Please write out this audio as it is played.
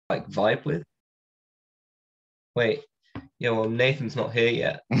like vibe with. Wait, yeah, well, Nathan's not here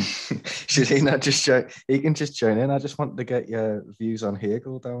yet. Should he not just join? He can just join in. I just wanted to get your views on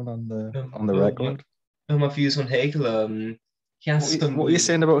Hegel down on the record. My views on Hegel. He has What are you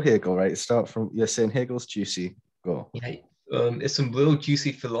saying about Hegel? Right, start from you're saying Hegel's juicy. Go. Yeah, it's some real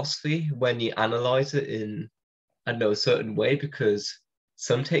juicy philosophy when you analyze it in, I don't know, a certain way, because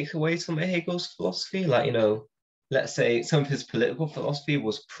some takeaways from Hegel's philosophy, like, let's say some of his political philosophy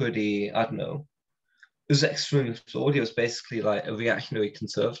was pretty, I don't know, it was extremely flawed. He was basically like a reactionary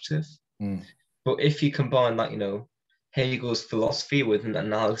conservative. Mm. But if you combine, like, Hegel's philosophy with an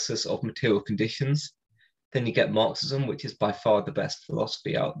analysis of material conditions, then you get Marxism, which is by far the best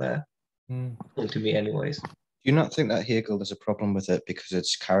philosophy out there, to me anyways. Do you not think that Hegel has a problem with it because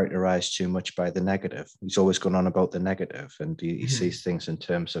it's characterized too much by the negative? He's always going on about the negative, and he sees things in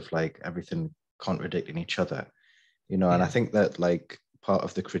terms of like everything contradicting each other, And I think that like part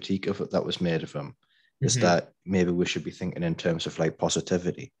of the critique of it that was made of him is that maybe we should be thinking in terms of like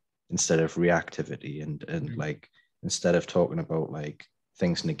positivity instead of reactivity, and like instead of talking about like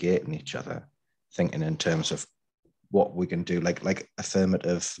things negating each other, thinking in terms of what we can do, like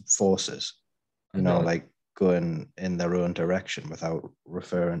affirmative forces, like going in their own direction without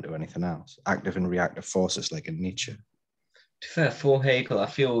referring to anything else. Active and reactive forces, like in Nietzsche. To be fair, for Hegel, I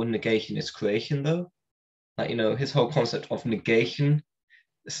feel negation is creation, though. Like, his whole concept of negation,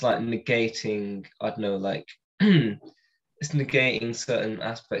 it's like negating, I don't know, like, it's negating certain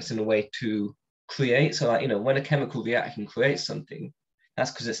aspects in a way to create. So, like, when a chemical reaction creates something,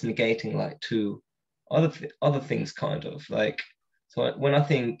 that's because it's negating, like, two other things, kind of. Like, so when I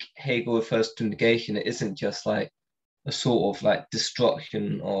think Hegel refers to negation, it isn't just like a sort of like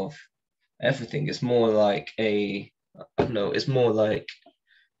destruction of everything. It's more like I don't know, it's more like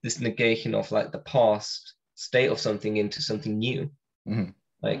this negation of like the past state of something into something new.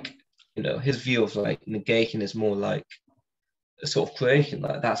 Like, his view of like negation is more like a sort of creation.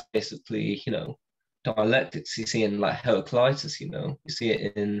 Like that's basically, dialectics. You see in like Heraclitus, you see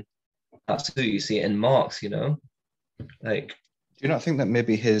it in Tatsu, you see it in Marx, like. Do you not think that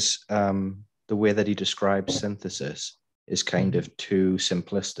maybe his the way that he describes synthesis is kind of too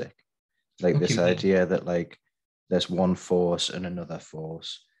simplistic? Like this idea that like there's one force and another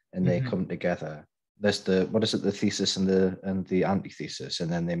force, and they come together. There's the thesis and the antithesis,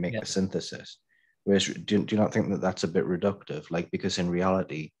 and then they make the synthesis. Whereas, do you not think that that's a bit reductive? Like, because in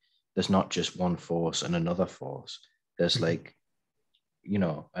reality, there's not just one force and another force. There's like,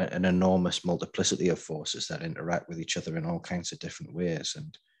 an enormous multiplicity of forces that interact with each other in all kinds of different ways.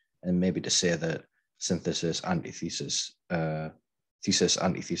 And maybe to say that synthesis, antithesis, thesis,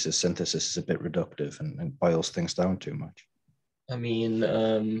 antithesis, synthesis is a bit reductive and boils things down too much. I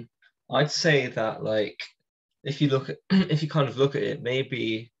mean, I'd say that like if you kind of look at it,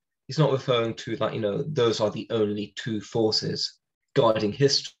 maybe he's not referring to like, those are the only two forces guiding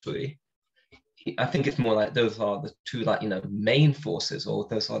history. I think it's more like those are the two like, main forces, or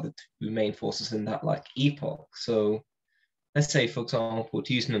those are the two main forces in that like epoch. So let's say, for example,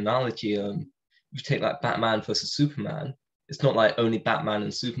 to use an analogy, if you take like Batman versus Superman, it's not like only Batman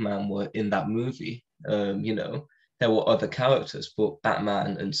and Superman were in that movie. There were other characters, but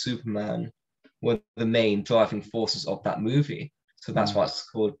Batman and Superman were the main driving forces of that movie. So that's why it's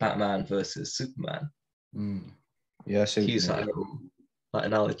called Batman versus Superman. Yeah, so use that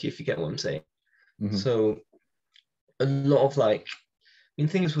analogy, if you get what I'm saying. So a lot of like,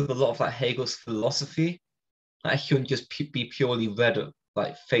 things with a lot of like Hegel's philosophy, like shouldn't just be purely read at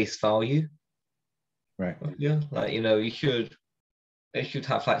like face value. Right. Yeah. Like, it should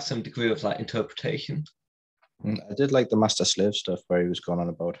have like some degree of like interpretation. I did like the master slave stuff where he was going on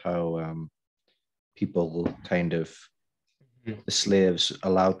about how people kind of the slaves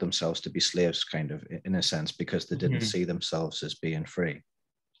allowed themselves to be slaves, kind of in a sense, because they didn't see themselves as being free.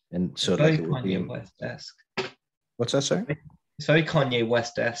 And so it's like very it would be Kanye West-esque. What's that, sorry? It's very Kanye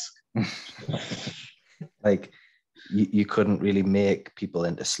West-esque. Like you couldn't really make people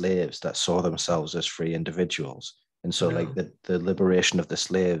into slaves that saw themselves as free individuals. And so like the liberation of the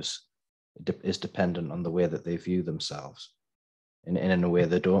slaves is dependent on the way that they view themselves. And in a way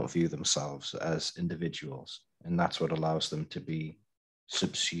they don't view themselves as individuals. And that's what allows them to be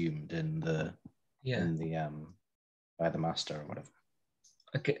subsumed in the by the master or whatever.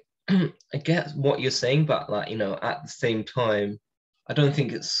 Okay. I get what you're saying, but like, at the same time, I don't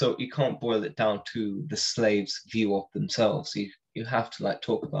think it's so, you can't boil it down to the slaves' view of themselves. You have to like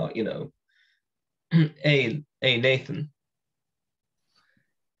talk about, hey Nathan.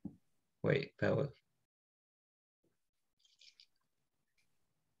 Wait, bear with.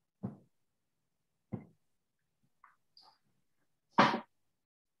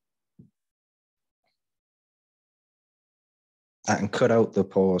 I can cut out the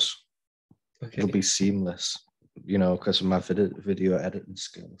pause. Okay. It'll be seamless, you know, because of my video editing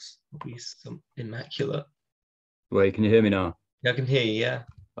skills. It'll be some immaculate. Wait, can you hear me now? Yeah, I can hear you, yeah.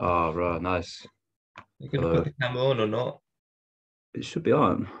 Oh, right, nice. You're gonna put the camera on or not? It should be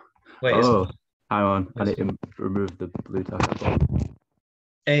on. Wait, oh, hang on. I it's- need to remove the blue tack.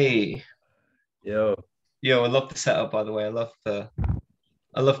 Hey, Yo. I love the setup, by the way. I love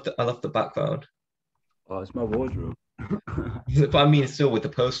the background. Oh, it's my wardrobe. But I mean, still with the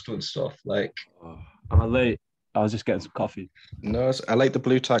poster and stuff, like. Oh, am I late? I was just getting some coffee. No, I like the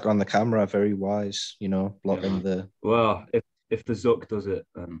blue tack on the camera. Very wise, you know, blocking the. Well, if the Zuck does it,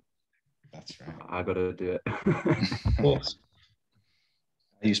 then that's right. I gotta do it. Of course.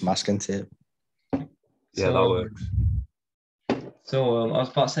 I use masking tape. Yeah, that works. So I was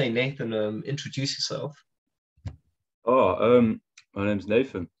about to say, Nathan, introduce yourself. Oh, my name's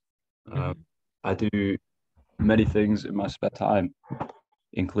Nathan. I do many things in my spare time,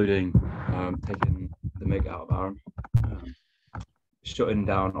 including taking the mick out of Aaron, shutting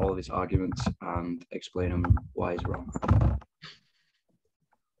down all of his arguments and explaining why he's wrong.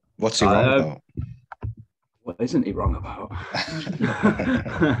 What's he wrong about? What isn't he wrong about?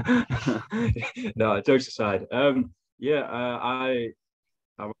 No, jokes aside. I'm a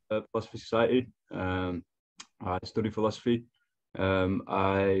philosophy society. I study philosophy.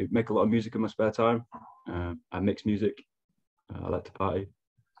 I make a lot of music in my spare time. I mix music. I like to party.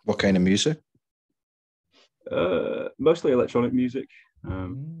 What kind of music? Mostly electronic music.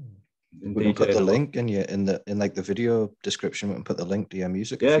 We can put the link in the video description. We can put the link to your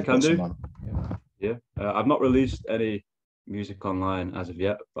music. Yeah, can do. Yeah. I've not released any music online as of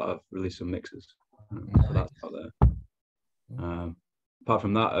yet, but I've released some mixes. So that's out there. Apart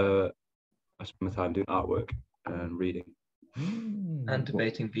from that, I spend my time doing artwork and reading. And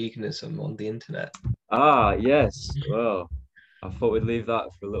debating veganism on the internet. Ah, yes. Well, I thought we'd leave that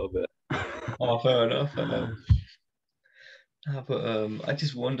for a little bit. Oh, fair enough. But I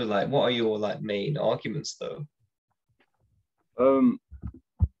just wonder, like, what are your main arguments, though?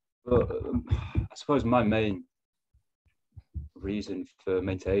 Well, I suppose my main reason for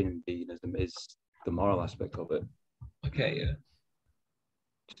maintaining veganism is the moral aspect of it. Okay, yeah.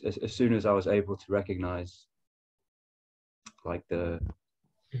 As soon as I was able to recognize the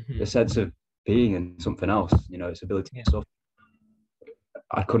sense of being in something else, you know, its ability to suffer,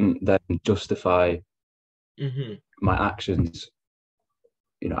 I couldn't then justify my actions,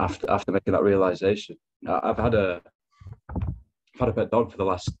 you know, after making that realization. I've had a pet dog for the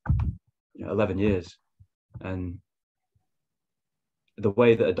last 11 years, and the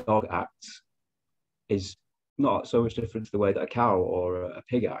way that a dog acts is not so much different to the way that a cow or a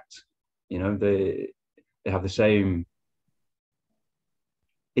pig acts. You know, they have the same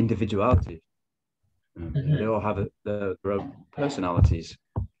individuality. They all have their own personalities.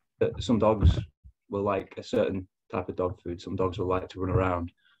 Some dogs will like a certain type of dog food. Some dogs will like to run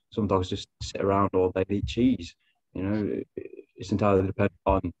around. Some dogs just sit around all day and eat cheese. You know, it's entirely dependent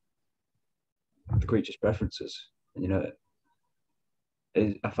on the creature's preferences. And, you know,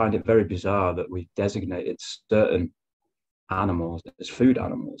 I find it very bizarre that we've designated certain animals as food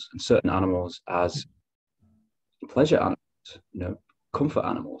animals and certain animals as pleasure animals, you know, comfort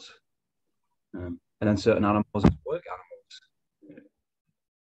animals, and then certain animals as work animals.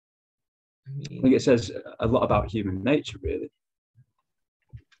 I think it says a lot about human nature, really.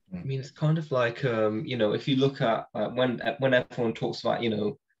 I mean, it's kind of like, you know, if you look at when everyone talks about, you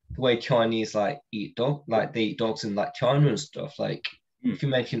know, the way Chinese eat dog, they eat dogs in China and stuff. If you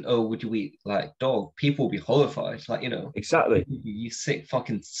mention, oh, would you eat dog? People will be horrified. You know, exactly. You sick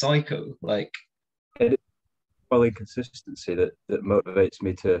fucking psycho. It is well inconsistency that motivates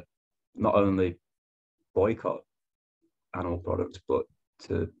me to not only boycott animal products, but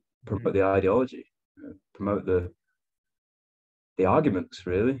to promote the ideology, promote the arguments,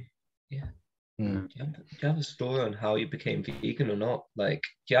 really. Yeah. Do you have a story on how you became vegan or not? Do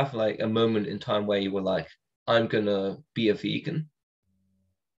you have a moment in time where you were like, I'm gonna be a vegan?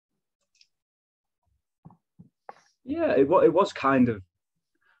 Yeah, it was kind of,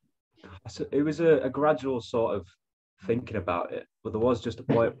 it was a gradual sort of thinking about it, but there was just a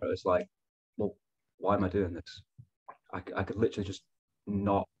point where it's like, well, why am I doing this? I could literally just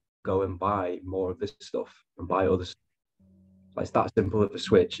not go and buy more of this stuff and buy other stuff. It's that simple of a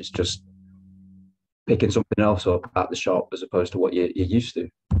switch. It's just picking something else up at the shop as opposed to what you're used to.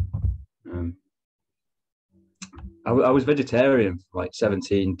 I was vegetarian from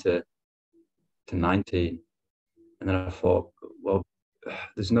 17 to 19, and then I thought, well,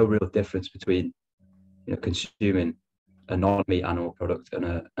 there's no real difference between, you know, consuming a non-meat animal product and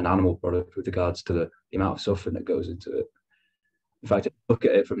an animal product with regards to the amount of suffering that goes into it. In fact, if you look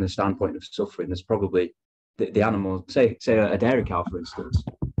at it from the standpoint of suffering, there's probably the animal, say a dairy cow, for instance,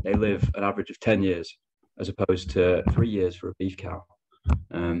 they live an average of 10 years as opposed to 3 years for a beef cow.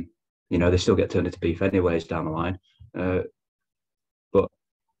 You know, they still get turned into beef anyways down the line. But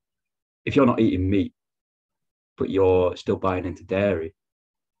if you're not eating meat, but you're still buying into dairy,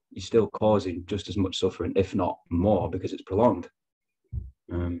 you're still causing just as much suffering, if not more, because it's prolonged.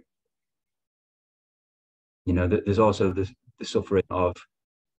 You know, there's also the suffering of,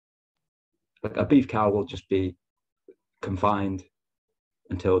 like, a beef cow will just be confined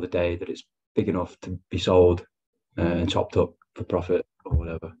until the day that it's big enough to be sold and chopped up for profit or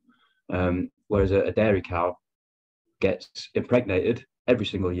whatever. Whereas a dairy cow gets impregnated every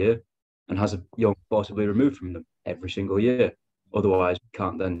single year and has a young forcibly removed from them every single year. Otherwise, we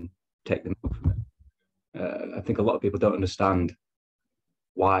can't then take the milk from it. I think a lot of people don't understand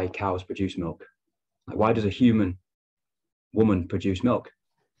why cows produce milk. Like, why does a human woman produce milk?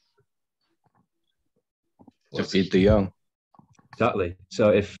 To feed the young. Exactly. So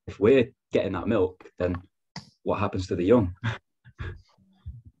if we're getting that milk, then what happens to the young?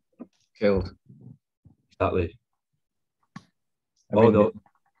 Killed. Exactly. I mean,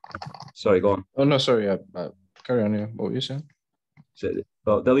 sorry, go on. Oh no, sorry. Carry on. Yeah. What were you saying? So,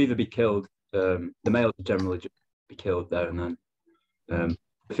 well, they'll either be killed. The males will generally just be killed there and then.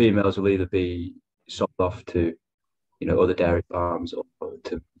 The females will either be sold off to, you know, other dairy farms or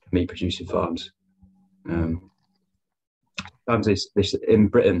to meat producing farms. Sometimes this in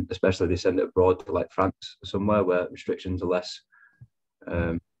Britain, especially, they send it abroad to like France or somewhere where restrictions are less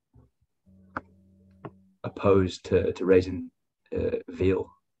opposed to raising veal,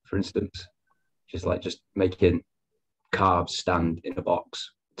 for instance. Just making calves stand in a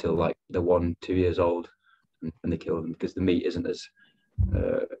box till like they're 1-2 years old, and they kill them because the meat isn't as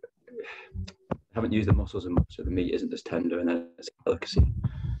haven't used the muscles as much, so the meat isn't as tender, and then it's a delicacy.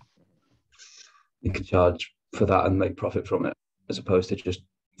 You can charge for that and make profit from it, as opposed to just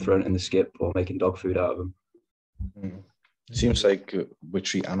throwing it in the skip or making dog food out of them. It seems like we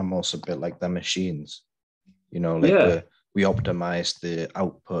treat animals a bit like they're machines. You know, like we optimize the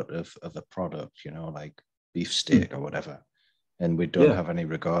output of a product, you know, like beef steak or whatever. And we don't have any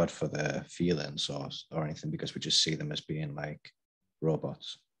regard for their feelings or anything, because we just see them as being like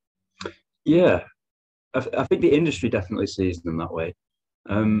robots. Yeah, I think the industry definitely sees them that way.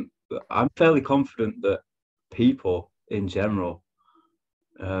 I'm fairly confident that people in general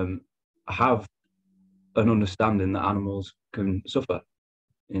have an understanding that animals can suffer.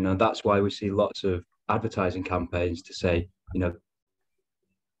 You know, that's why we see lots of advertising campaigns to say, you know,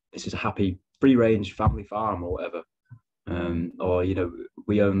 this is a happy free-range family farm or whatever, or, you know,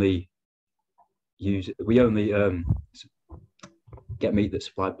 we only get meat that's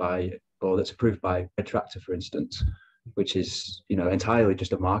supplied by or that's approved by Red Tractor, for instance, which is, you know, entirely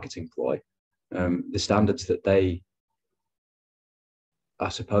just a marketing ploy. The standards that they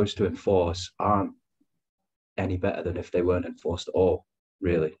are supposed to enforce aren't any better than if they weren't enforced at all,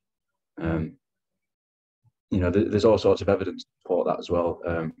 really. You know, there's all sorts of evidence to support that as well.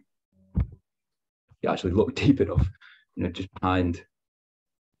 You actually look deep enough, you know, just behind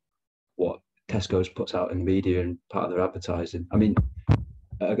what Tesco's puts out in the media and part of their advertising. I mean,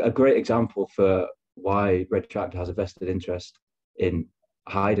 a great example for why Red Tractor has a vested interest in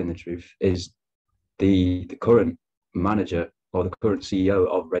hiding the truth is the current manager or the current CEO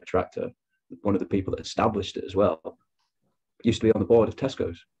of Red Tractor, one of the people that established it as well, used to be on the board of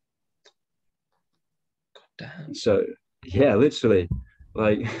Tesco's. God damn. So, yeah, literally,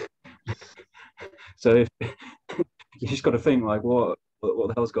 like, so if you just got to think, like, what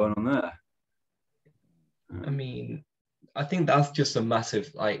the hell's going on there? I mean, I think that's just a massive,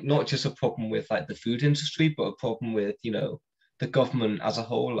 like, not just a problem with like the food industry, but a problem with, you know, the government as a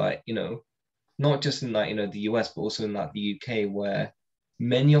whole. Like, you know, not just in like, you know, the US, but also in like the UK, where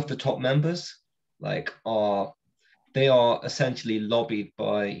many of the top members like they are essentially lobbied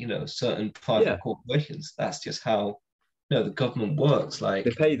by, you know, certain private corporations. That's just how, you know, the government works. Like,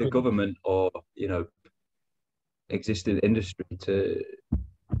 they pay the government or, you know, existing industry to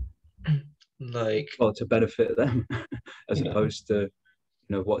to benefit them as opposed to, you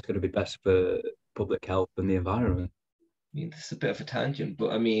know, what's going to be best for public health and the environment. I mean, this is a bit of a tangent,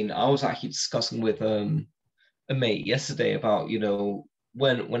 but I mean, I was actually discussing with a mate yesterday about, you know,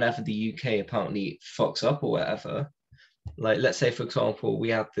 whenever the UK apparently fucks up or whatever, like, let's say, for example, we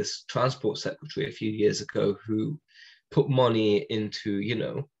had this transport secretary a few years ago who put money into, you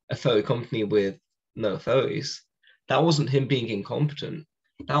know, a ferry company with no ferries. That wasn't him being incompetent.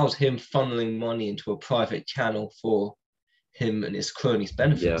 That was him funneling money into a private channel for him and his cronies'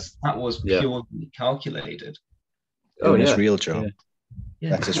 benefits. That was purely calculated. doing his real job.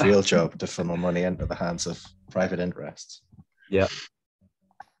 Yeah. That's his real job, to funnel money into the hands of private interests. Yeah.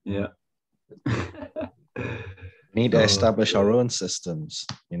 We need to establish our own systems,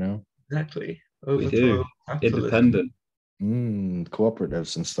 you know? Exactly. We do. Independent.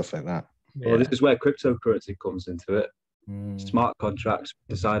 Cooperatives and stuff like that. Well, this is where cryptocurrency comes into it. Smart contracts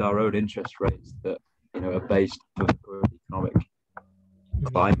decide our own interest rates that, you know, are based on the current economic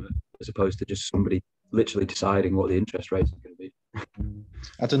climate, as opposed to just somebody literally deciding what the interest rates are going to be.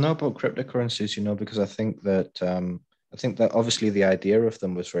 I don't know about cryptocurrencies, you know, because I think that obviously the idea of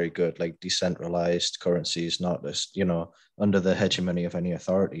them was very good, like decentralized currencies, not just, you know, under the hegemony of any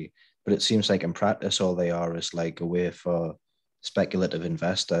authority. But it seems like in practice, all they are is like a way for speculative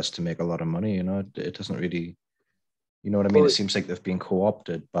investors to make a lot of money. You know, it doesn't really, you know what I mean? It seems like they've been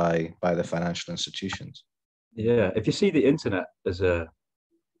co-opted by the financial institutions. Yeah, if you see the internet as a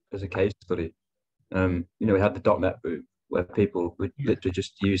case study, you know, we had the .NET boom where people were literally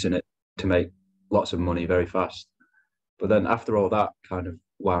just using it to make lots of money very fast. But then after all that kind of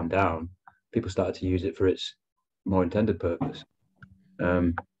wound down, people started to use it for its more intended purpose.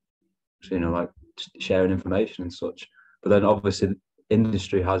 So, you know, like sharing information and such. But then obviously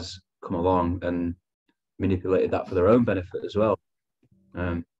industry has come along and manipulated that for their own benefit as well.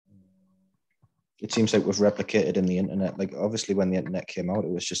 It seems like we've replicated in the internet. Like obviously when the internet came out, it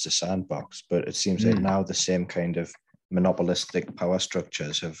was just a sandbox, but it seems like now the same kind of monopolistic power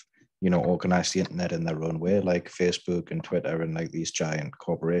structures have, you know, organized the internet in their own way, like Facebook and Twitter and like these giant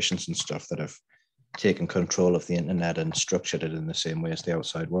corporations and stuff that have taken control of the internet and structured it in the same way as the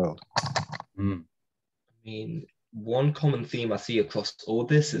outside world. I mean, one common theme I see across all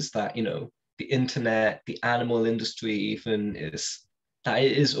this is that, you know, the internet, the animal industry even is that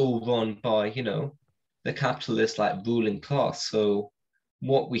it is all run by, you know, the capitalist like ruling class. So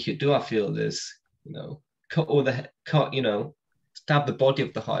what we should do, I feel, is, you know, stab the body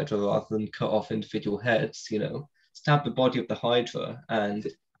of the Hydra rather than cut off individual heads, you know, stab the body of the Hydra and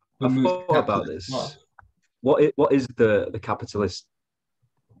remove I thought about this. What is the capitalist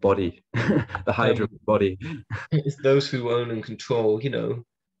body, the Hydra body? It's those who own and control, you know,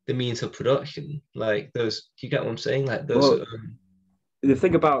 the means of production. Like those, do you get what I'm saying? Like those who own. The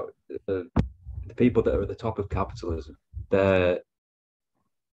thing about the people that are at the top of capitalism, they're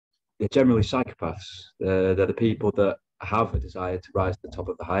generally psychopaths. They're the people that have a desire to rise to the top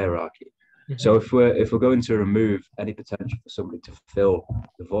of the hierarchy. So if we're going to remove any potential for somebody to fill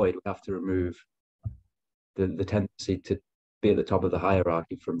the void, we have to remove the tendency to be at the top of the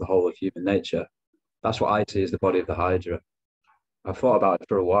hierarchy from the whole of human nature. That's what I see as the body of the Hydra. I've thought about it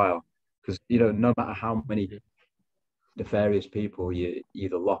for a while because, you know, no matter how many nefarious people you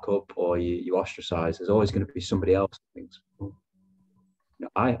either lock up or you ostracize, there's always going to be somebody else who thinks, well, you know,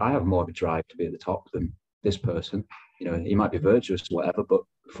 I have more of a drive to be at the top than this person. You know, he might be virtuous or whatever, but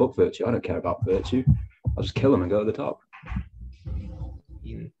fuck virtue. I don't care about virtue. I'll just kill him and go to the top.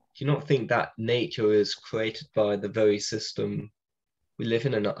 Do you not think that nature is created by the very system we live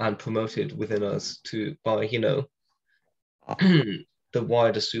in and promoted within us by, you know, the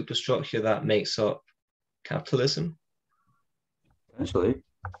wider superstructure that makes up capitalism? Actually.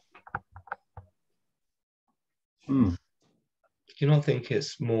 Do you not think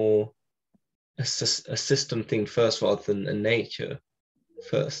it's more a system thing first rather than a nature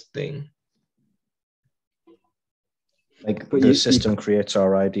first thing? Like the system creates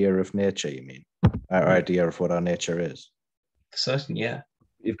our idea of nature, you mean? Our idea of what our nature is? For certain, yeah.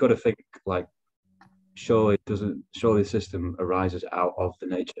 You've got to think like, surely the system arises out of the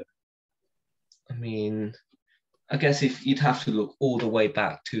nature. I mean, I guess if you'd have to look all the way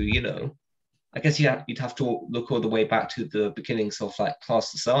back to, you know, I guess you'd have to look all the way back to the beginnings of like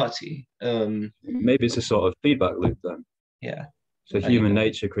class society. Maybe it's a sort of feedback loop then. Yeah. So human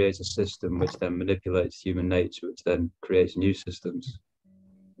nature creates a system which then manipulates human nature, which then creates new systems.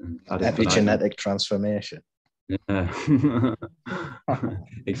 Epigenetic transformation. Yeah.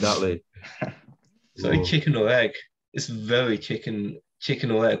 Exactly. So chicken or egg? It's very chicken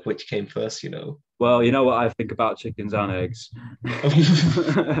or egg, which came first, you know? Well, you know what I think about chickens and eggs.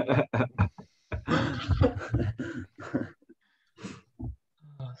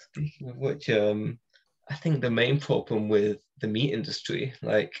 Speaking of which, I think the main problem with the meat industry,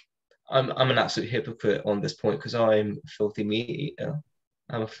 like I'm an absolute hypocrite on this point because I'm a filthy meat eater.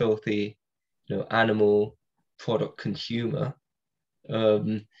 I'm a filthy, you know, animal product consumer.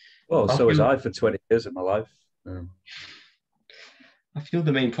 Well, so was I for 20 years of my life. I feel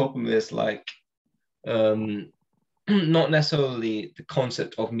the main problem is like not necessarily the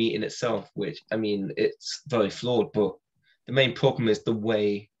concept of meat in itself, which I mean it's very flawed, but the main problem is the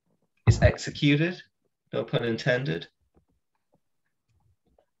way it's executed. No pun intended.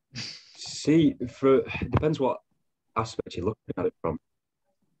 See, it depends what aspect you're looking at it from.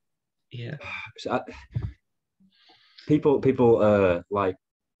 Yeah. So people like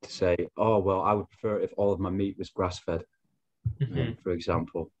to say, oh well, I would prefer if all of my meat was grass fed, for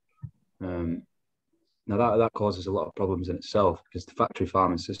example. Now that causes a lot of problems in itself, because the factory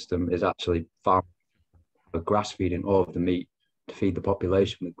farming system is actually grass feeding all of the meat to feed the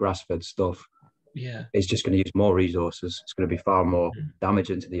population with grass fed stuff. Yeah. It's just going to use more resources. It's going to be far more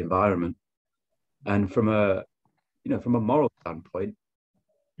damaging to the environment. And from a moral standpoint,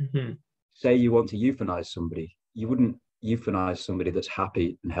 say you want to euthanize somebody, you wouldn't euthanize somebody that's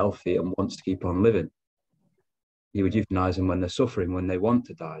happy and healthy and wants to keep on living. You would euthanize them when they're suffering, when they want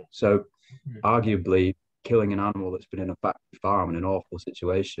to die. So arguably, killing an animal that's been in a factory farm in an awful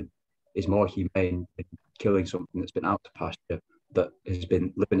situation is more humane than killing something that's been out to pasture, that has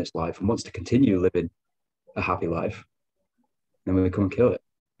been living its life and wants to continue living a happy life. Then we come and kill it.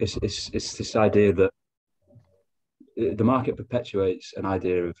 It's this idea that the market perpetuates an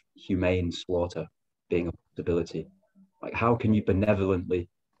idea of humane slaughter being a possibility. Like, how can you benevolently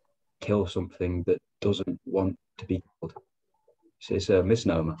kill something that doesn't want to be killed? It's a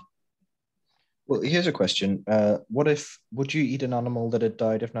misnomer. Well, here's a question. Would you eat an animal that had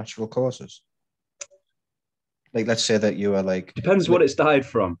died of natural causes? Like, let's say that you are like... Depends what it's died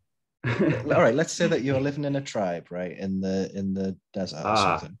from. All right, let's say that you're living in a tribe, right, in the desert or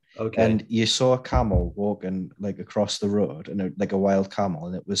something. Okay. And you saw a camel walking like across the road, and like a wild camel,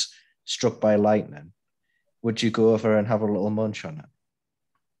 and it was struck by lightning. Would you go over and have a little munch on it?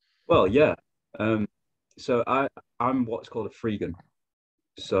 Well, yeah. So I'm what's called a freegan.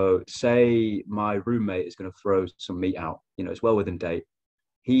 So say my roommate is going to throw some meat out, it's well within date.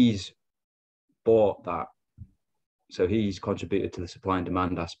 He's bought that. So he's contributed to the supply and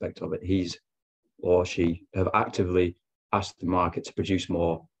demand aspect of it. He's or she have actively asked the market to produce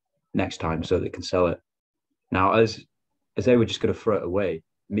more next time so they can sell it. Now, as they were just going to throw it away,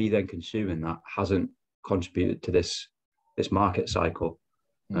 me then consuming that hasn't contributed to this market cycle.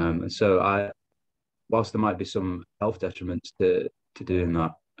 And so whilst there might be some health detriments to doing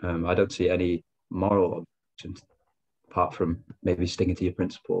that, I don't see any moral objections apart from maybe sticking to your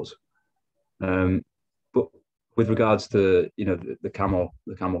principles. But with regards to the camel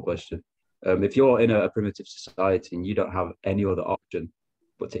question, if you're in a primitive society and you don't have any other option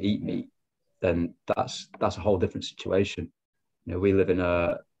but to eat meat, then that's a whole different situation. We live in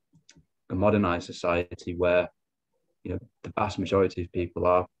a modernized society where the vast majority of people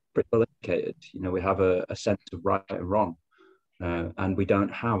are pretty well educated. We have a sense of right and wrong, and we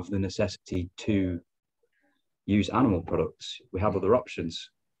don't have the necessity to use animal products. We have other options.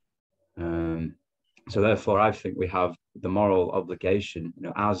 So therefore, I think we have the moral obligation,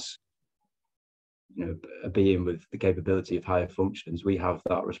 as a being with the capability of higher functions, we have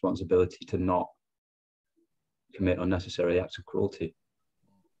that responsibility to not commit unnecessary acts of cruelty.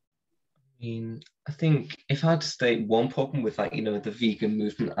 I think if I had to state one problem with the vegan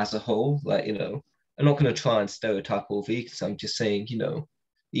movement as a whole, I'm not going to try and stereotype all vegans. I'm just saying,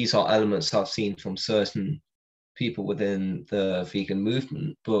 these are elements I've seen from certain people within the vegan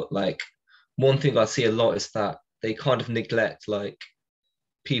movement. But one thing I see a lot is that they kind of neglect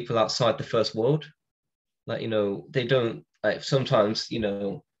people outside the first world. They don't sometimes,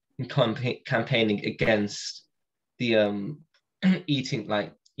 in campaigning against the eating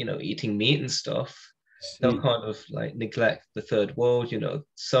eating meat and stuff, they'll kind of neglect the third world.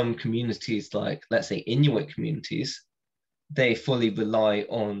 Some communities, let's say Inuit communities, they fully rely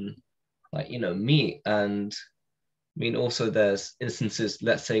on meat. And also there's instances,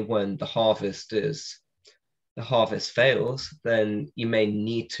 let's say when the harvest fails, then you may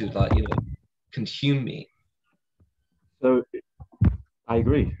need to consume meat. So I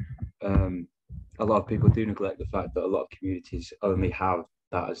agree. A lot of people do neglect the fact that a lot of communities only have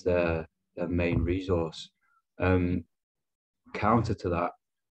that as their main resource. Counter to that,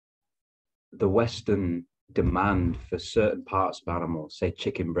 the Western demand for certain parts of animals, say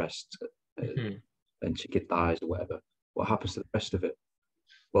chicken breasts and chicken thighs or whatever, what happens to the rest of it?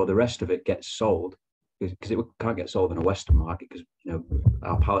 Well, the rest of it gets sold because it can't get sold in a Western market because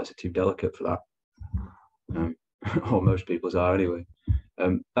our palates are too delicate for that. Or most people's are anyway.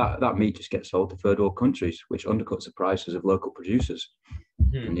 That meat just gets sold to third world countries, which undercuts the prices of local producers.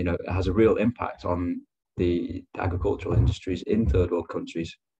 And it has a real impact on the agricultural industries in third world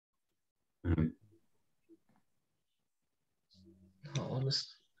countries.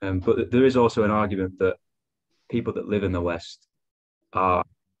 But there is also an argument that people that live in the West are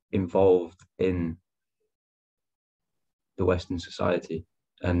involved in the Western society.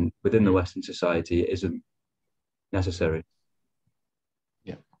 and within the Western society, it isn't necessary.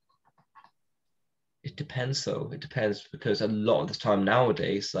 Yeah. It depends though. It depends because a lot of the time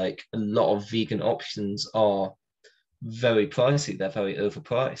nowadays, like a lot of vegan options are very pricey. They're very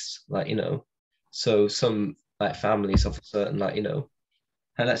overpriced. Like, so some like families of a certain, like, and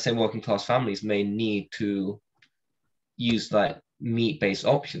let's say working class families may need to use like meat-based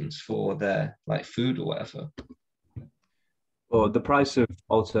options for their like food or whatever. Well, the price of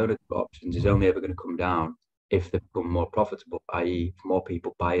alternative options is only ever going to come down if they become more profitable, i.e., more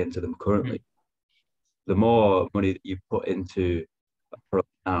people buy into them currently. The more money that you put into a product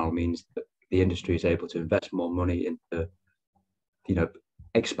now means that the industry is able to invest more money into,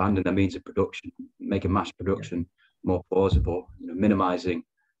 expanding their means of production, making mass production more plausible, minimizing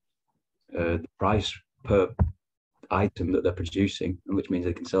the price per item that they're producing, and which means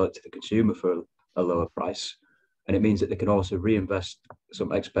they can sell it to the consumer for a lower price. And it means that they can also reinvest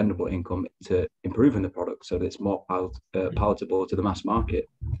some expendable income into improving the product so that it's more palatable to the mass market.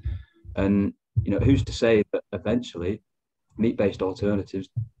 And who's to say that eventually meat-based alternatives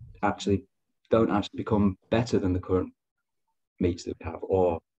don't actually become better than the current meats that we have,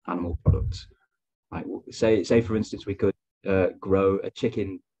 or animal products. Like say for instance, we could grow a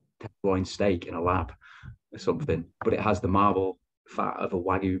chicken tenderloin steak in a lab or something, but it has the marble fat of a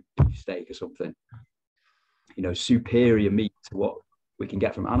Wagyu beef steak or something. Superior meat to what we can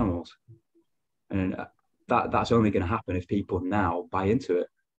get from animals, and that's only going to happen if people now buy into it.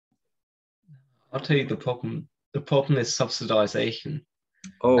 I'll tell you the problem. The problem is subsidization.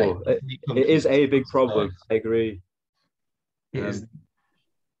 Oh, it is a big problem. I agree.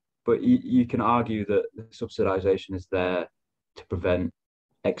 But you can argue that the subsidization is there to prevent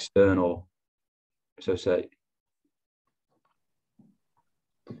external. So say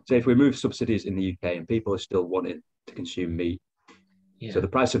if we move subsidies in the UK and people are still wanting to consume meat, so the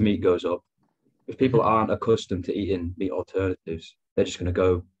price of meat goes up. If people aren't accustomed to eating meat alternatives, they're just going to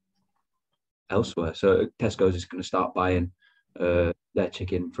go elsewhere. So Tesco's is going to start buying their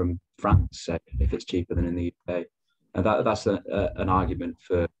chicken from France, say, if it's cheaper than in the UK. And that's an argument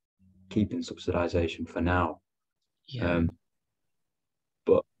for keeping subsidization for now.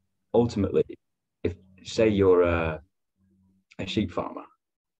 But ultimately, if say you're a sheep farmer,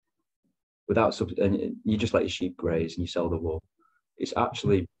 and you just let your sheep graze and you sell the wool, it's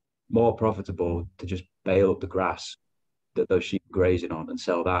actually more profitable to just bale up the grass that those sheep are grazing on and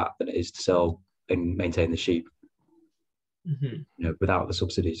sell that than it is to sell and maintain the sheep, without the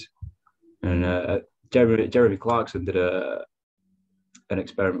subsidies. And Jeremy Clarkson did an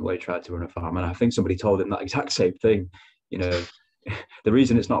experiment where he tried to run a farm, and I think somebody told him that exact same thing. The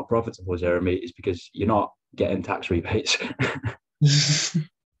reason it's not profitable, Jeremy, is because you're not getting tax rebates.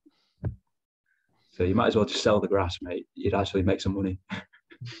 So you might as well just sell the grass, mate. You'd actually make some money.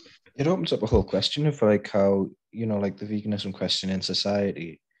 It opens up a whole question of like how, like the veganism question in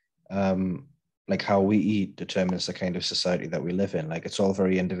society, like how we eat determines the kind of society that we live in. Like it's all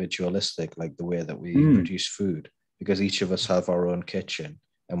very individualistic, like the way that we produce food, because each of us have our own kitchen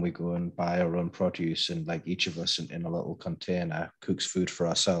and we go and buy our own produce, and like each of us in a little container cooks food for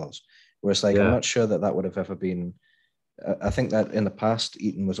ourselves. Whereas like, I'm not sure that would have ever been, I think that in the past,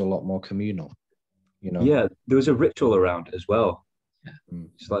 eating was a lot more communal, Yeah, there was a ritual around it as well.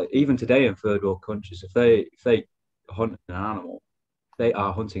 It's like even today in third world countries, if they hunt an animal, they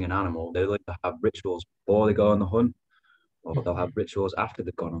are hunting an animal, they'll either have rituals before they go on the hunt, or they'll have rituals after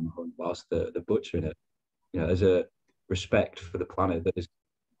they've gone on the hunt whilst they're butchering it. As a respect for the planet that is,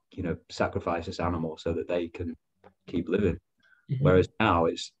 sacrifice this animal so that they can keep living. Whereas now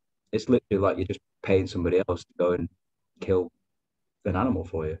it's literally like you're just paying somebody else to go and kill an animal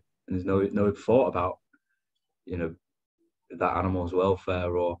for you, and there's no thought about that animal's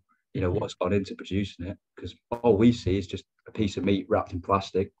welfare or what's gone into producing it, because all we see is just a piece of meat wrapped in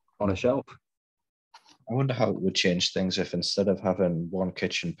plastic on a shelf. I wonder how it would change things if instead of having one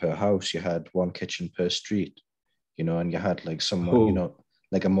kitchen per house, you had one kitchen per street, and you had like someone,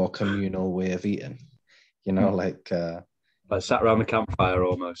 like a more communal way of eating, like sat around the campfire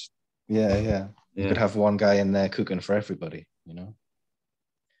almost. Yeah. You could have one guy in there cooking for everybody,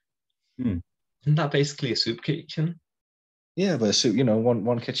 Isn't that basically a soup kitchen? Yeah, but soup,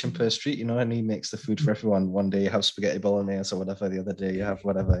 one kitchen per street, and he makes the food for everyone. One day you have spaghetti bolognese or whatever, the other day you have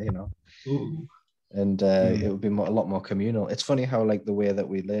whatever, Ooh. And it would be a lot more communal. It's funny how like the way that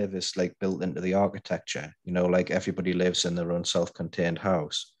we live is like built into the architecture, like everybody lives in their own self-contained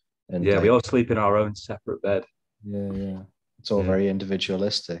house. And we all sleep in our own separate bed. Yeah. It's all very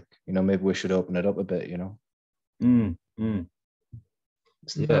individualistic. Maybe we should open it up a bit, Isn't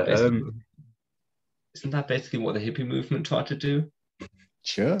that basically what the hippie movement tried to do?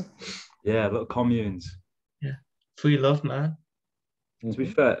 Sure. Yeah, little communes. Yeah. Free love, man. To be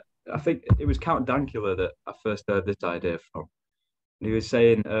fair, I think it was Count Dankula that I first heard this idea from. And he was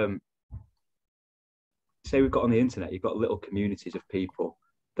saying, say we've got on the internet, you've got little communities of people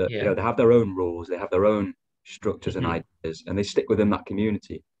that Yeah. they have their own rules, they have their own structures and ideas, and they stick within that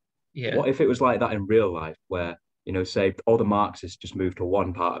community. Yeah. What if it was like that in real life, where say all the Marxists just moved to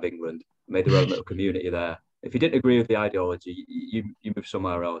one part of England, made their own little community there? If you didn't agree with the ideology, you move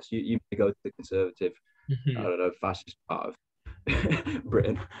somewhere else. You go to the conservative, I don't know, fascist part of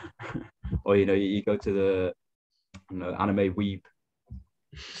Britain, or you go to the anime weeb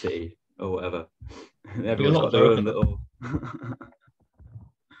city or whatever. Everyone's got their own little.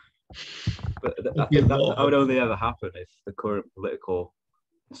 But I think that would only ever happen if the current political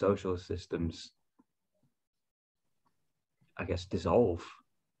and social systems, I guess, dissolve.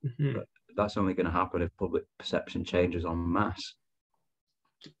 But that's only going to happen if public perception changes en masse.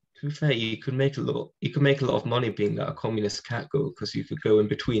 To be fair, you could make a lot of money being a communist cat girl, because you could go in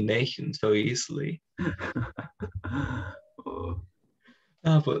between nations very easily.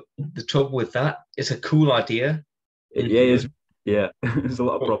 But the trouble with that, it's a cool idea. Yeah, there's a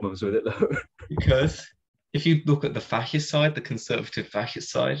lot of problems with it though. Because if you look at the fascist side, the conservative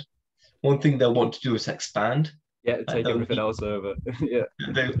fascist side, one thing they'll want to do is expand. Yeah, take everything else over. Yeah,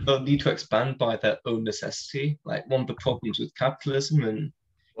 they'll need to expand by their own necessity. Like, one of the problems with capitalism, and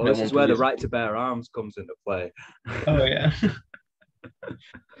this is where the right to bear arms comes into play. Oh yeah.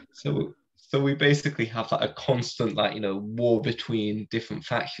 So we basically have like a constant war between different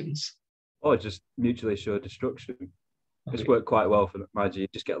factions. Or just mutually assured destruction. This worked quite well for Maggie. You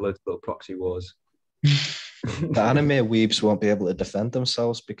just get loads of little proxy wars. The anime weebs won't be able to defend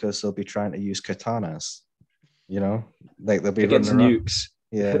themselves because they'll be trying to use katanas. Like they'll be against nukes.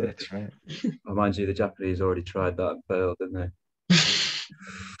 Yeah, that's right. Oh, mind you, the Japanese already tried that and failed, didn't they?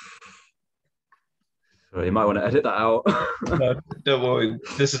 Sorry, you might want to edit that out. No, don't worry.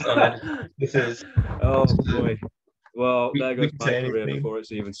 This is unedited. This is. Oh boy. Well, there goes my career before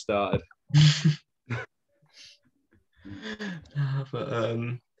it's even started.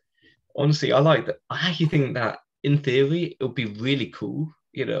 But honestly, I like that. I actually think that in theory it would be really cool.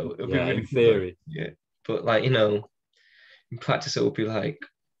 It would be really in theory. Cool. Yeah, but in practice it would be like,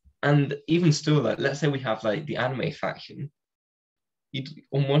 and even still, like, let's say we have like the anime faction.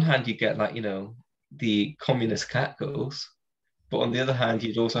 On one hand, you get like the communist cat girls, but on the other hand,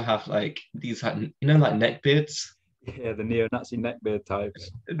 you'd also have like these like like neckbeards. Yeah, the neo-Nazi neckbeard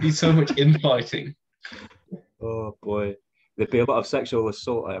types. It'd be so much infighting. Oh boy, there'd be a lot of sexual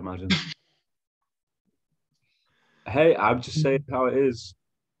assault, I imagine. Hey, I'm just saying how it is.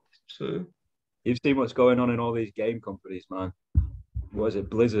 True. You've seen what's going on in all these game companies, man. What is it,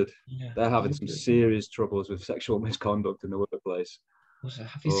 Blizzard? Yeah, they're having some serious troubles with sexual misconduct in the workplace. Also,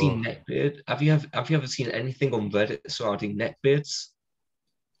 have you seen neckbeard? Have you ever seen anything on Reddit surrounding neckbeards?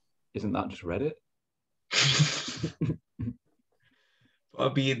 Isn't that just Reddit?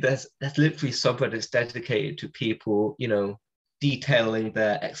 I mean, there's literally subreddits dedicated to people, detailing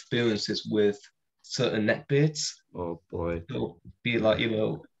their experiences with certain neckbeards. Oh boy. It'll be like,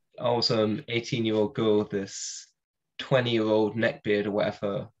 I was an 18-year-old girl, this 20-year-old neckbeard or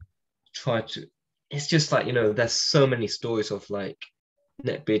whatever tried to. It's just like, there's so many stories of like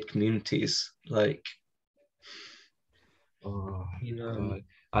neckbeard communities, like, God.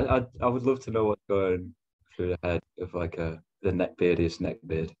 I would love to know what's going through the head of like the neckbeardiest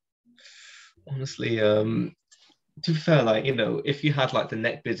neckbeard. Honestly, to be fair, like, if you had like the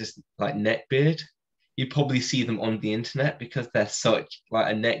neckbeardist like neckbeard, you'd probably see them on the internet because they're such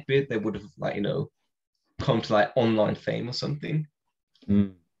like a neckbeard. They would have like come to like online fame or something.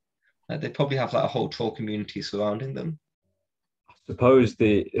 Like, they probably have like a whole troll community surrounding them. I suppose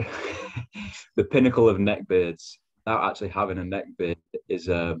the pinnacle of neckbeards, without actually having a neckbeard, is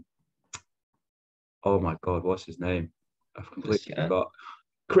oh my God, what's his name? I've completely forgot.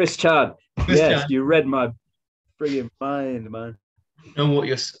 Chris Chan. Yes, you read my friggin' mind, man. You know what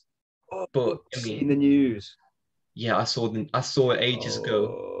you're. But I mean, in the news. Yeah, I saw it ages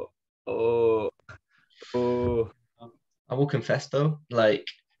ago. I will confess though, like,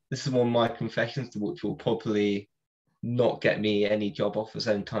 this is one of my confessions, which will probably not get me any job offers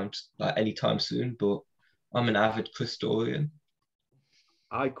anytime soon. But I'm an avid Christorian.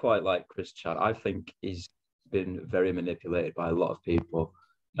 I quite like Chris Chan. I think he's been very manipulated by a lot of people.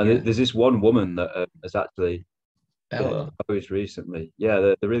 And there's this one woman that has actually exposed recently.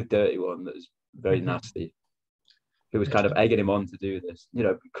 Yeah, the really dirty one that is very nasty, who was kind of egging him on to do this.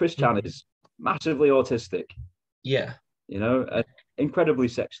 Chris Chan is massively autistic. Yeah. Incredibly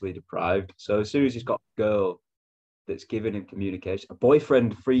sexually deprived. So as soon as he's got a girl that's giving him communication, a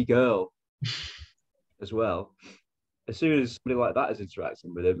boyfriend-free girl as well. As soon as somebody like that is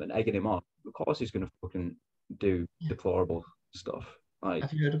interacting with him and egging him on, of course he's going to fucking do deplorable stuff. Like,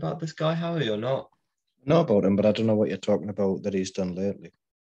 have you heard about this guy, Harry, or not? I know about him, but I don't know what you're talking about that he's done lately.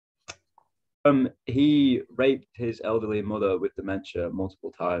 He raped his elderly mother with dementia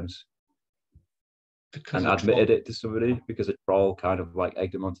multiple times and admitted it to somebody because a troll kind of like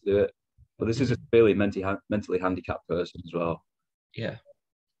egged him on to do it. But this is a really mentally handicapped person as well. Yeah.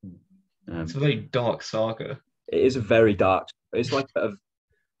 It's a very dark saga. It is a very dark. It's like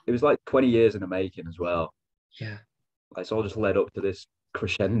it was like 20 years in the making as well. Yeah. Like, it's all just led up to this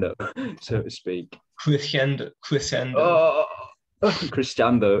crescendo, so to speak. Crescendo. Oh,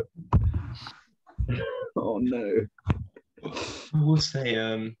 crescendo. Oh no. I will say,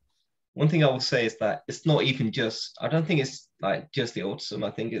 one thing I will say is that it's not even just, I don't think it's like just the autism.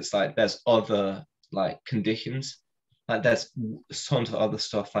 I think it's like there's other like conditions. Like there's tons of other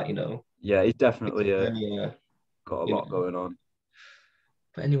stuff that, Yeah, he's definitely got a lot going on.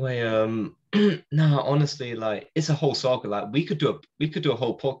 But anyway, nah, honestly, like it's a whole saga. Like we could do a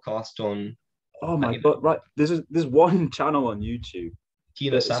whole podcast on. Oh my god! Right, there's one channel on YouTube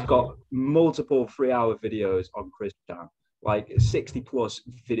that's got multiple 3-hour videos on Chris Chan, like 60 plus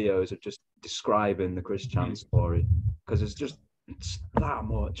videos of just describing the Chris Chan story, because it's that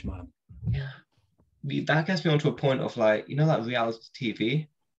much, man. Yeah, that gets me onto a point of like like reality TV.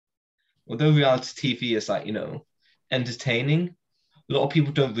 Although reality TV is like entertaining, a lot of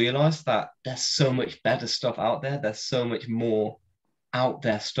people don't realize that there's so much better stuff out there. There's so much more out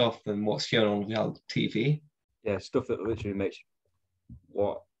there stuff than what's shown on reality TV. Yeah, stuff that literally makes you,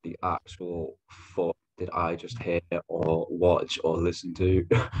 what the actual fuck did I just hear or watch or listen to?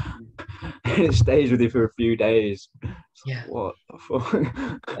 It stays with you for a few days. Yeah. What the fuck?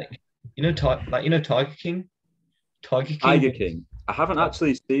 Tiger King? Tiger King. I haven't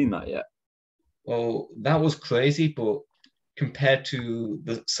actually seen that yet. Well, that was crazy, but compared to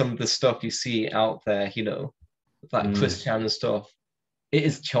some of the stuff you see out there, like Chris Chan and stuff, it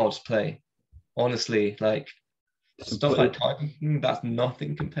is child's play. Honestly, like stuff like Tiger King, that's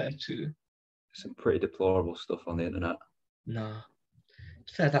nothing compared to some pretty deplorable stuff on the internet. Nah.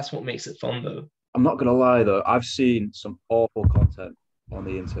 Fair, that's what makes it fun though. I'm not gonna lie though, I've seen some awful content on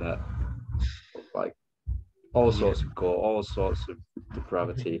the internet. Like all sorts of gore, all sorts of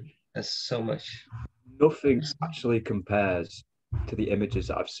depravity. There's so much. Nothing actually compares to the images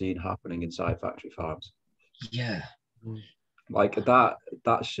that I've seen happening inside factory farms. Yeah. Like that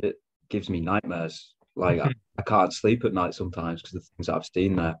shit gives me nightmares. Like I can't sleep at night sometimes because of the things that I've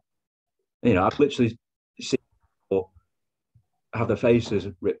seen there. I've literally seen people have their faces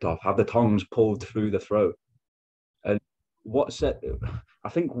ripped off, have their tongues pulled through the throat. And I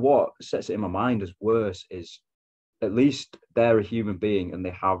think what sets it in my mind as worse is at least they're a human being and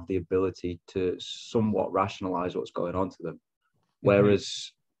they have the ability to somewhat rationalize what's going on to them.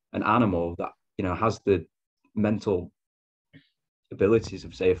 Whereas an animal that, has the mental abilities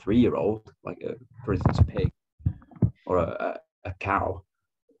of, say, a 3-year-old, like, for instance, a pig or a cow,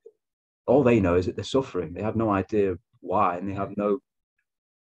 all they know is that they're suffering. They have no idea why, and they have no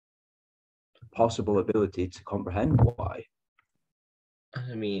possible ability to comprehend why.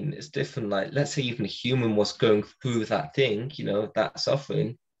 I mean, it's different. Like, let's say even a human was going through that thing, that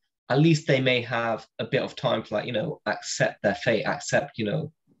suffering, at least they may have a bit of time to, like, accept their fate, accept,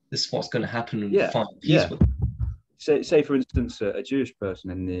 this is what's going to happen and find peace with them. Say, for instance, a Jewish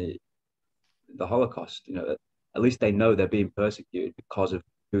person in the Holocaust, at least they know they're being persecuted because of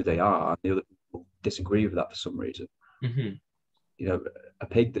who they are, and the other people disagree with that for some reason. A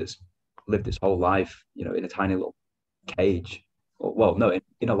pig that's lived its whole life, in a tiny little cage,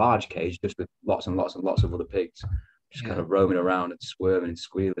 in a large cage, just with lots and lots and lots of other pigs, just kind of roaming around and squirming and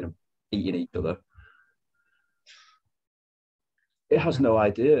squealing and eating each other. It has no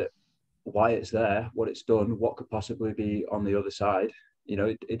idea why it's there, what it's done, what could possibly be on the other side.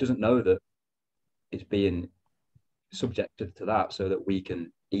 It doesn't know that it's being subjected to that so that we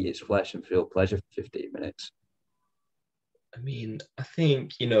can eat its flesh and feel pleasure for 15 minutes. I mean, I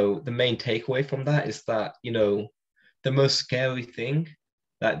think, the main takeaway from that is that, the most scary thing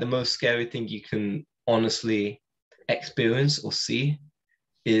you can honestly experience or see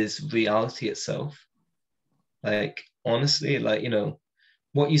is reality itself. Like, honestly, like,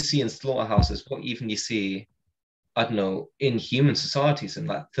 what you see in slaughterhouses, what even you see, I don't know, in human societies in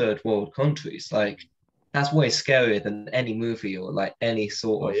like third world countries, like that's way scarier than any movie or like any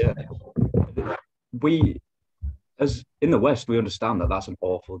sort of. Like, we, as in the West, we understand that that's an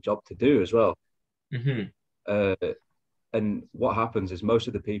awful job to do as well. And what happens is most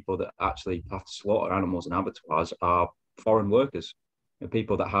of the people that actually have to slaughter animals in abattoirs are foreign workers,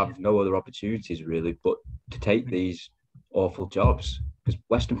 people that have no other opportunities really but to take these awful jobs, because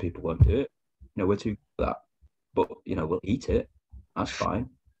Western people won't do it. We're too good for that. But we'll eat it. That's fine.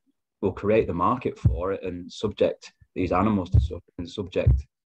 We'll create the market for it and subject these animals to suffer and subject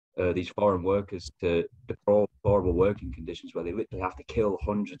these foreign workers to deplorable working conditions where they literally have to kill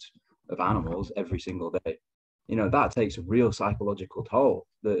hundreds of animals every single day. That takes a real psychological toll.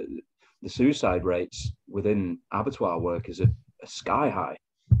 The suicide rates within abattoir workers are sky high.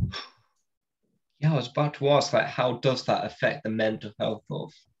 Yeah, I was about to ask, like, how does that affect the mental health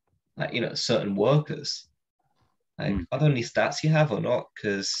of, like, certain workers? Like, are there any stats you have or not?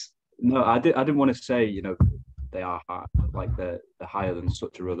 Because no, I didn't want to say, they are high, like they're higher than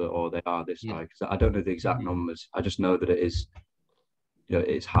such or other, or they are this high, because I don't know the exact numbers. I just know that it is,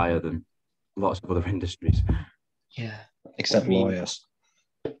 it's higher than lots of other industries. Yeah, except lawyers.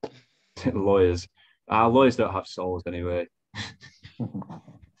 Lawyers don't have souls anyway.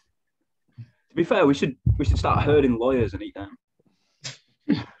 To be fair, we should start herding lawyers and eat them.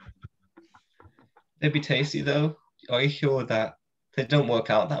 They'd be tasty though. Are you sure that they don't work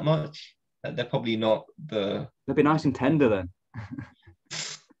out that much? That they're probably not the. They'd be nice and tender then.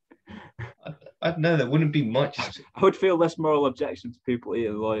 I don't know. There wouldn't be much. I would feel less moral objection to people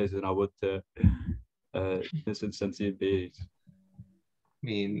eating lawyers than I would to innocent sentient beings. I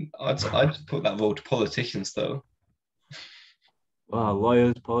mean, I'd put that role to politicians though. Wow,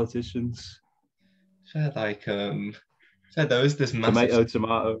 lawyers, politicians. So like, so there was this massive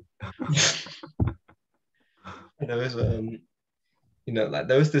tomato. there was like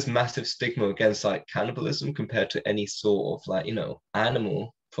there was this massive stigma against like cannibalism compared to any sort of like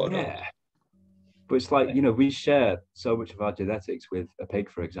animal product. Yeah. But it's like, we share so much of our genetics with a pig,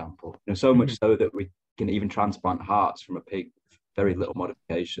 for example. So much so that we can even transplant hearts from a pig with very little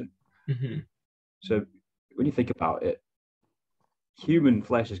modification. So when you think about it, human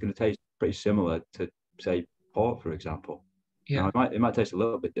flesh is going to taste pretty similar to, say, pork, for example. Yeah. It might taste a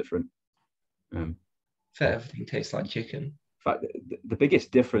little bit different. Everything tastes like chicken. In fact, the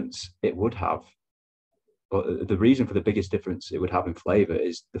biggest difference it would have, or the reason for the biggest difference it would have in flavor,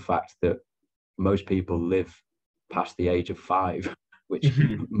 is the fact that most people live past the age of 5, which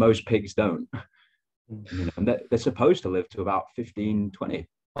most pigs don't. And they're supposed to live to about 15, 20.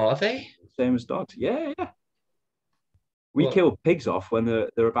 Are they? Same as dogs. Yeah. We kill pigs off when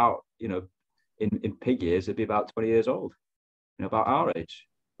they're about, in pig years, it'd be about 20 years old, about our age.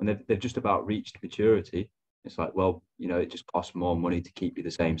 When they've just about reached maturity, it's like, well, it just costs more money to keep you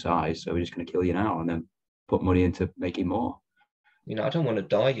the same size, so we're just going to kill you now and then put money into making more. I don't want to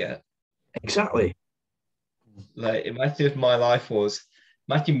die yet. Exactly. Like, imagine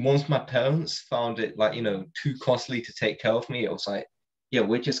once my parents found it like, too costly to take care of me, it was like, yeah,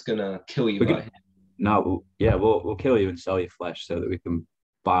 we're just gonna kill you right here. No, yeah, we'll kill you and sell your flesh so that we can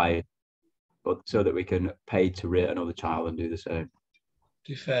buy, but so that we can pay to rear another child and do the same.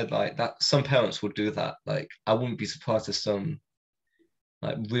 To be fair, like that, some parents would do that. Like, I wouldn't be surprised if some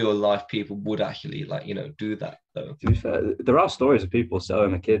like real life people would actually like do that though. To be fair, there are stories of people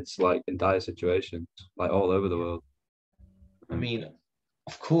selling their kids like in dire situations, like all over the world. I mean,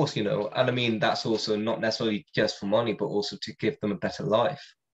 of course, and I mean that's also not necessarily just for money, but also to give them a better life.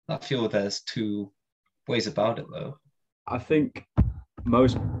 I feel there's two ways about it though. I think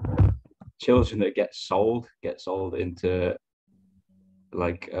most children that get sold into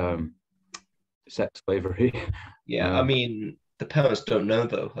like sex slavery. Yeah, I mean the parents don't know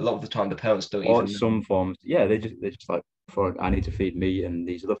though. A lot of the time the parents don't even know. Some forms, yeah, they just like, I need to feed me and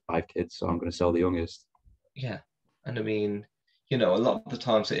these other 5 kids, so I'm going to sell the youngest. Yeah, and I mean, a lot of the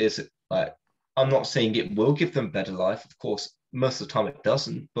times it is like, I'm not saying it will give them a better life. Of course, most of the time it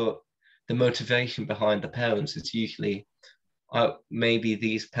doesn't, but the motivation behind the parents is usually, maybe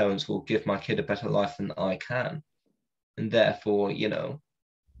these parents will give my kid a better life than I can. And therefore, I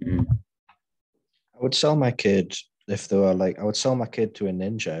would sell my kid if they were like, I would sell my kid to a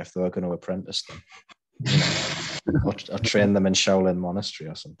ninja if they were going to apprentice them. Or train them in Shaolin Monastery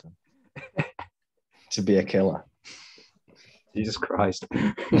or something to be a killer. Jesus Christ.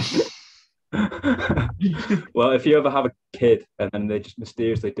 Well, if you ever have a kid and then they just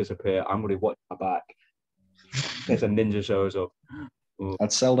mysteriously disappear, I'm going to watch my back. There's a ninja shows up. Ooh.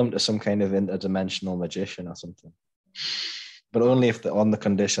 I'd sell them to some kind of interdimensional magician or something, but only if they're on the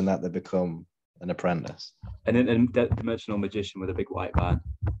condition that they become an apprentice. An interdimensional magician with a big white van.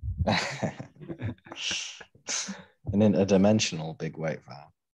 An interdimensional big white van.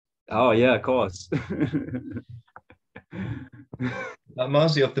 Oh yeah, of course. That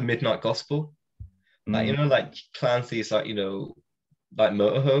reminds me of the Midnight Gospel. Like, you know, like Clancy's, like, you know, like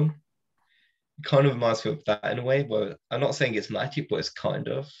motorhome. It kind of reminds me of that in a way, but I'm not saying it's magic, but it's kind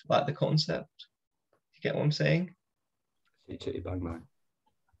of like the concept. You get what I'm saying? Chitty bang bang.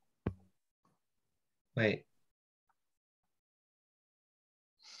 Wait.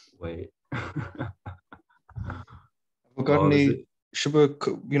 Wait. We've got any? Should we,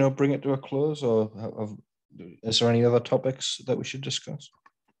 you know, bring it to a close, or is there any other topics that we should discuss?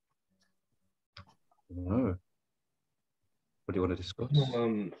 No. What do you want to discuss?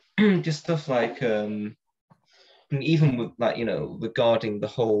 Just stuff like and even with, like, you know, regarding the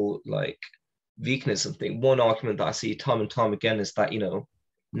whole like veganism thing. One argument that I see time and time again is that, you know,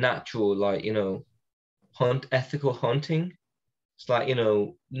 natural, like, you know, ethical hunting. It's like, you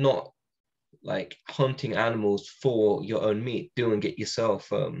know, not like hunting animals for your own meat, doing it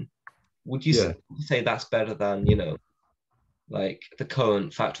yourself. Would you say that's better than, you know, like the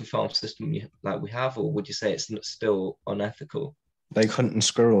current factory farm system like we have, or would you say it's still unethical? Like hunting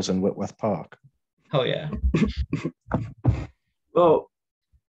squirrels in Whitworth Park. Oh yeah. Well,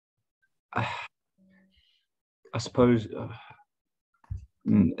 I suppose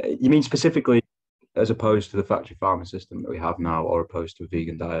you mean specifically as opposed to the factory farming system that we have now, or opposed to a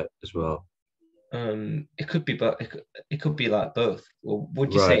vegan diet as well? It could be, but it could be like both. Or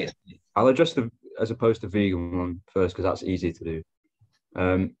would you say it's... I'll address the as opposed to vegan one first, because that's easy to do.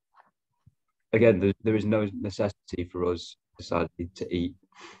 Again, there is no necessity for us deciding to eat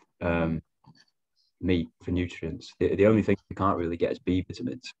meat for nutrients. The only thing we can't really get is B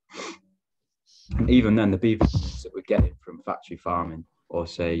vitamins. And even then, the B vitamins that we're getting from factory farming, or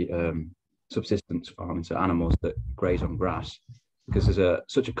say subsistence farming, so animals that graze on grass, because there's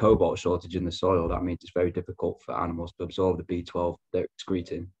such a cobalt shortage in the soil, that means it's very difficult for animals to absorb the B12 they're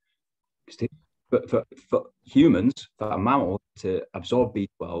excreting. But for humans, for a mammal to absorb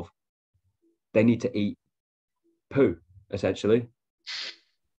B12, they need to eat poo, essentially.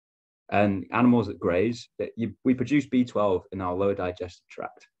 And animals that graze, we produce B12 in our lower digestive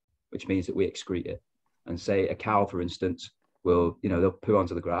tract, which means that we excrete it. And say a cow, for instance, will, you know, they'll poo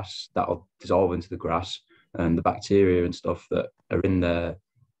onto the grass, that'll dissolve into the grass, and the bacteria and stuff that are in there,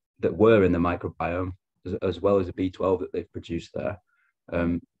 that were in the microbiome, as well as the B12 that they've produced there,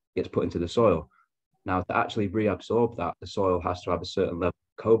 gets put into the soil. Now, to actually reabsorb that, the soil has to have a certain level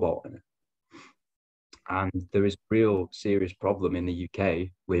of cobalt in it. And there is a real serious problem in the UK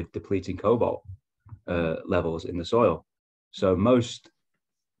with depleting cobalt levels in the soil. So most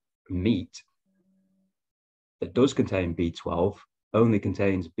meat that does contain B12 only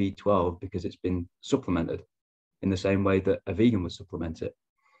contains B12 because it's been supplemented in the same way that a vegan would supplement it.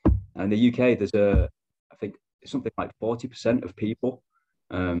 And in the UK, there's I think something like 40% of people,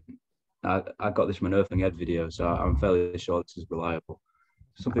 I got this from an Earthling Ed video, so I'm fairly sure this is reliable.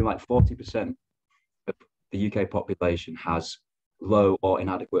 Something like 40% of the UK population has low or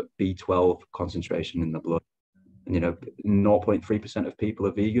inadequate B12 concentration in the blood. And, you know, 0.3% of people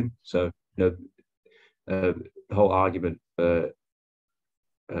are vegan. So, you know, the whole argument for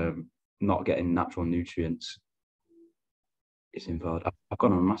not getting natural nutrients is invalid. I've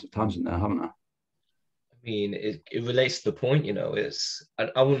gone on a massive tangent there, haven't I? I mean, it relates to the point, you know.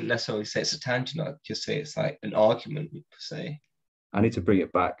 I wouldn't necessarily say it's a tangent. I'd just say it's like an argument, per se. I need to bring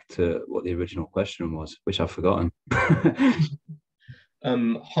it back to what the original question was, which I've forgotten.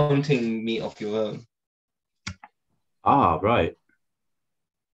 Hunting meat off your own. Ah, right.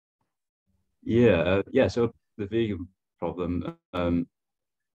 Yeah, so the vegan problem,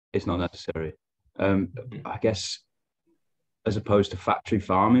 it's not necessary. I guess as opposed to factory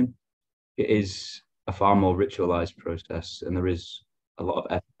farming, it is a far more ritualized process, and there is a lot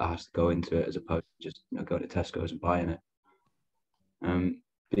of effort that has to go into it, as opposed to just, you know, going to Tesco's and buying it.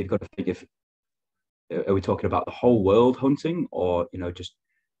 But you've got to think, are we talking about the whole world hunting, or, you know, just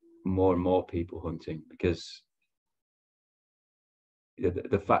more and more people hunting? Because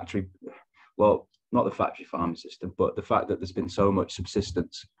the factory, well, not the factory farming system, but the fact that there's been so much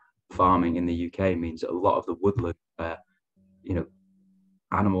subsistence farming in the UK means that a lot of the woodland where, you know,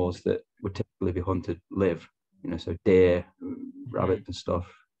 animals that would typically be hunted live, you know, so deer, rabbits and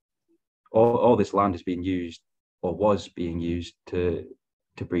stuff, all this land is being used, or was being used, to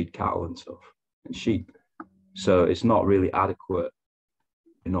breed cattle and stuff, and sheep. So it's not really adequate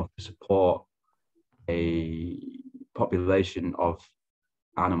enough to support a population of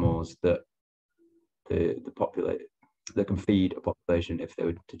animals that that can feed a population if they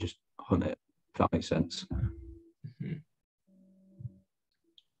were to just hunt it, if that makes sense. Mm-hmm.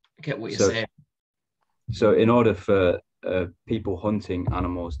 I get what you're saying. So in order for people hunting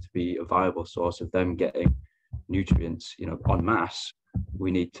animals to be a viable source of them getting nutrients, you know, en masse,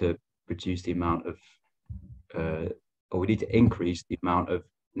 we need to reduce the amount of or we need to increase the amount of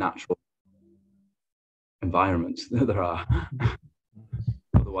natural environments that there are.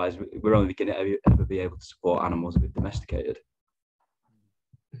 Otherwise, we're only going to ever be able to support animals that we've domesticated.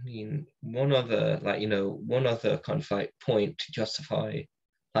 I mean, one other kind of like point to justify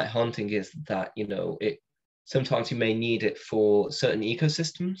like hunting is that, it sometimes you may need it for certain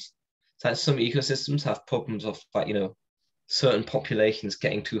ecosystems. So like some ecosystems have problems of like, certain populations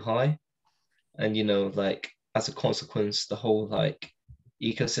getting too high. And, like as a consequence, the whole like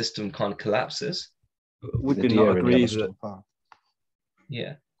ecosystem kind of collapses. Would you not agree that?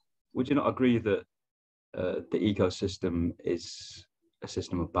 Yeah. Would you not agree that the ecosystem is a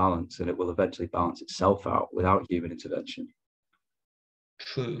system of balance, and it will eventually balance itself out without human intervention?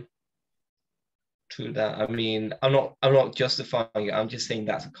 True that. I mean, I'm not justifying it. I'm just saying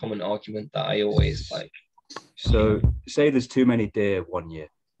that's a common argument that I always like. So say there's too many deer one year.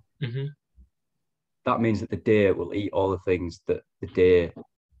 Mm-hmm. That means that the deer will eat all the things that the deer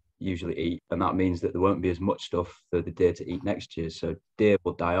usually eat, and that means that there won't be as much stuff for the deer to eat next year. So deer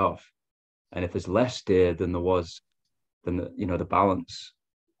will die off, and if there's less deer than there was, then the balance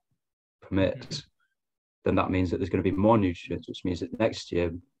permits, then that means that there's going to be more nutrients, which means that next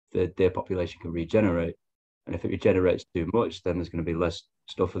year the deer population can regenerate. And if it regenerates too much, then there's going to be less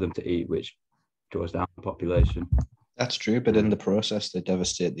stuff for them to eat, which draws down the population. That's true, but in the process, they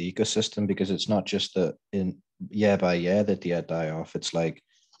devastate the ecosystem, because it's not just that in year by year the deer die off. It's like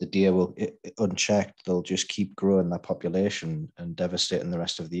the deer will, unchecked, they'll just keep growing their population and devastating the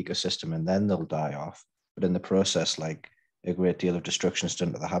rest of the ecosystem, and then they'll die off. But in the process, like a great deal of destruction is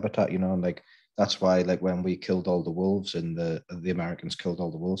done to the habitat, and like that's why, like when we killed all the wolves and the Americans killed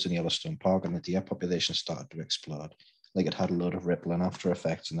all the wolves in Yellowstone Park, and the deer population started to explode, like it had a load of ripple and after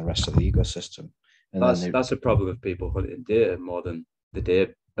effects in the rest of the ecosystem. And that's a problem of people hunting deer more than the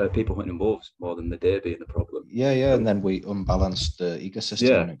deer. People hunting wolves more than the deer being the problem. Yeah, and then we unbalanced the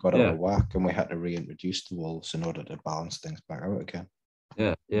ecosystem, and it got out of whack, and we had to reintroduce the wolves in order to balance things back out again.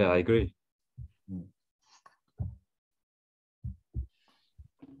 Yeah, I agree.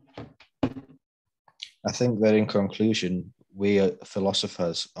 I think that in conclusion, we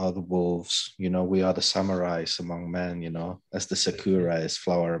philosophers are the wolves, we are the samurais among men, as the sakura is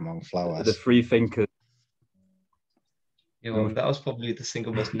flower among flowers. The free thinkers. That was probably the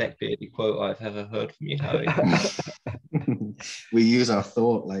single most neckbeardy quote I've ever heard from you, Harry. We use our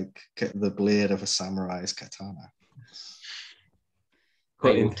thought like the blade of a samurai's katana.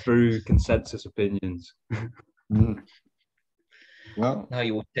 Cutting through consensus opinions. Well, now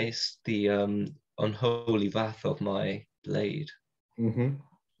you will taste the unholy wrath of my blade. Mm-hmm.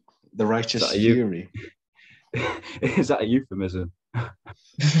 The righteous fury. Is that a euphemism?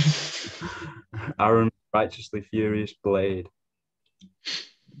 Aaron, righteously furious blade.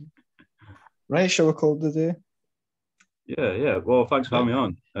 Right, shall we call it the day? Yeah. Well, thanks for having me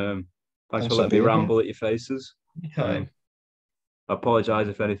on. Thanks for letting me ramble at your faces. I apologise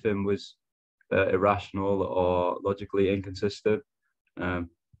if anything was irrational or logically inconsistent.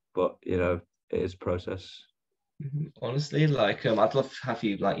 But it is a process. Honestly, like I'd love to have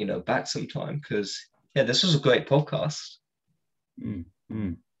you back sometime, because this was a great podcast.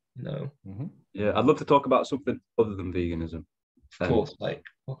 Yeah, I'd love to talk about something other than veganism. Of course, like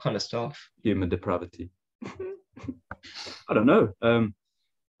what kind of stuff? Human depravity. I don't know.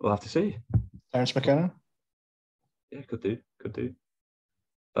 We'll have to see. Terence McKenna? Yeah, could do.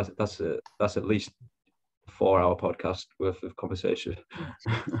 That's at least 4-hour podcast worth of conversation.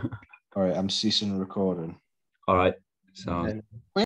 All right, I'm ceasing recording. All right, so.